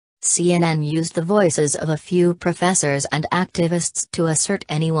CNN used the voices of a few professors and activists to assert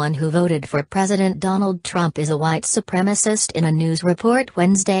anyone who voted for President Donald Trump is a white supremacist in a news report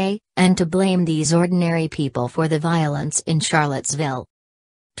Wednesday, and to blame these ordinary people for the violence in Charlottesville.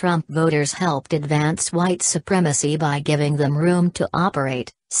 Trump voters helped advance white supremacy by giving them room to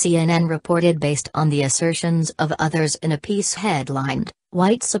operate, CNN reported based on the assertions of others in a piece headlined,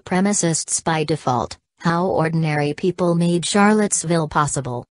 "White Supremacists by Default, How Ordinary People Made Charlottesville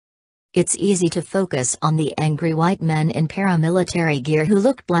Possible." It's easy to focus on the angry white men in paramilitary gear who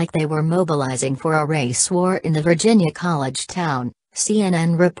looked like they were mobilizing for a race war in the Virginia college town,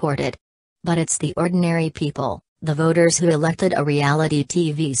 CNN reported. But it's the ordinary people, the voters who elected a reality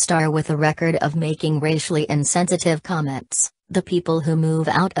TV star with a record of making racially insensitive comments, the people who move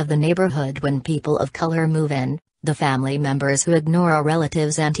out of the neighborhood when people of color move in, the family members who ignore a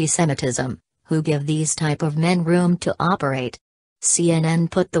relative's anti-Semitism, who give these type of men room to operate. CNN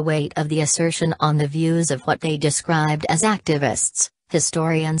put the weight of the assertion on the views of what they described as activists,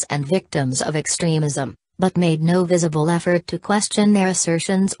 historians and victims of extremism, but made no visible effort to question their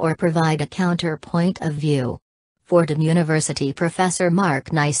assertions or provide a counterpoint of view. Fordham University professor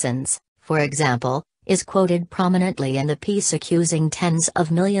Mark Nisons, for example, is quoted prominently in the piece accusing tens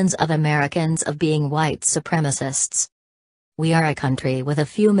of millions of Americans of being white supremacists. "We are a country with a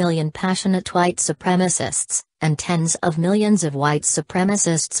few million passionate white supremacists, and tens of millions of white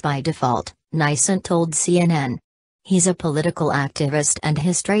supremacists by default," Nison told CNN. He's a political activist and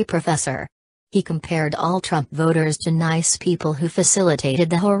history professor. He compared all Trump voters to nice people who facilitated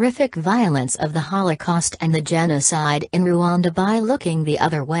the horrific violence of the Holocaust and the genocide in Rwanda by looking the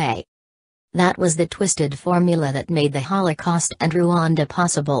other way. That was the twisted formula that made the Holocaust and Rwanda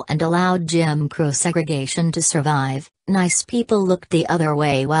possible and allowed Jim Crow segregation to survive. Nice people looked the other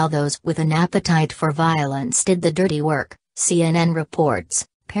way while those with an appetite for violence did the dirty work, CNN reports,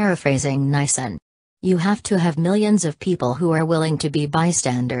 paraphrasing Nison. "You have to have millions of people who are willing to be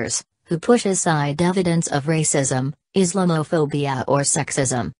bystanders, who push aside evidence of racism, Islamophobia or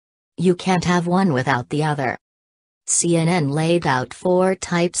sexism. You can't have one without the other." CNN laid out 4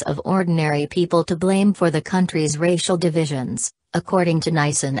 types of ordinary people to blame for the country's racial divisions, according to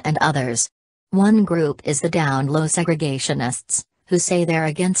Nison and others. One group is the down-low segregationists, who say they're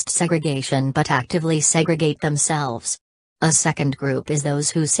against segregation but actively segregate themselves. A second group is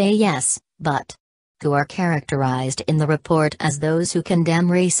those who say yes, but who are characterized in the report as those who condemn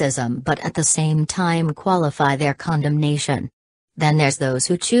racism but at the same time qualify their condemnation. Then there's those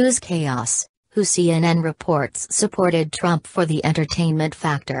who choose chaos, who CNN reports supported Trump for the entertainment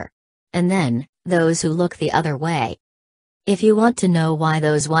factor. And then, those who look the other way. If you want to know why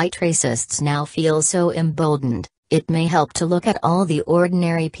those white racists now feel so emboldened, it may help to look at all the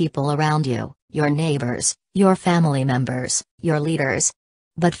ordinary people around you, your neighbors, your family members, your leaders.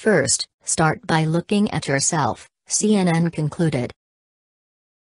 But first, start by looking at yourself, CNN concluded.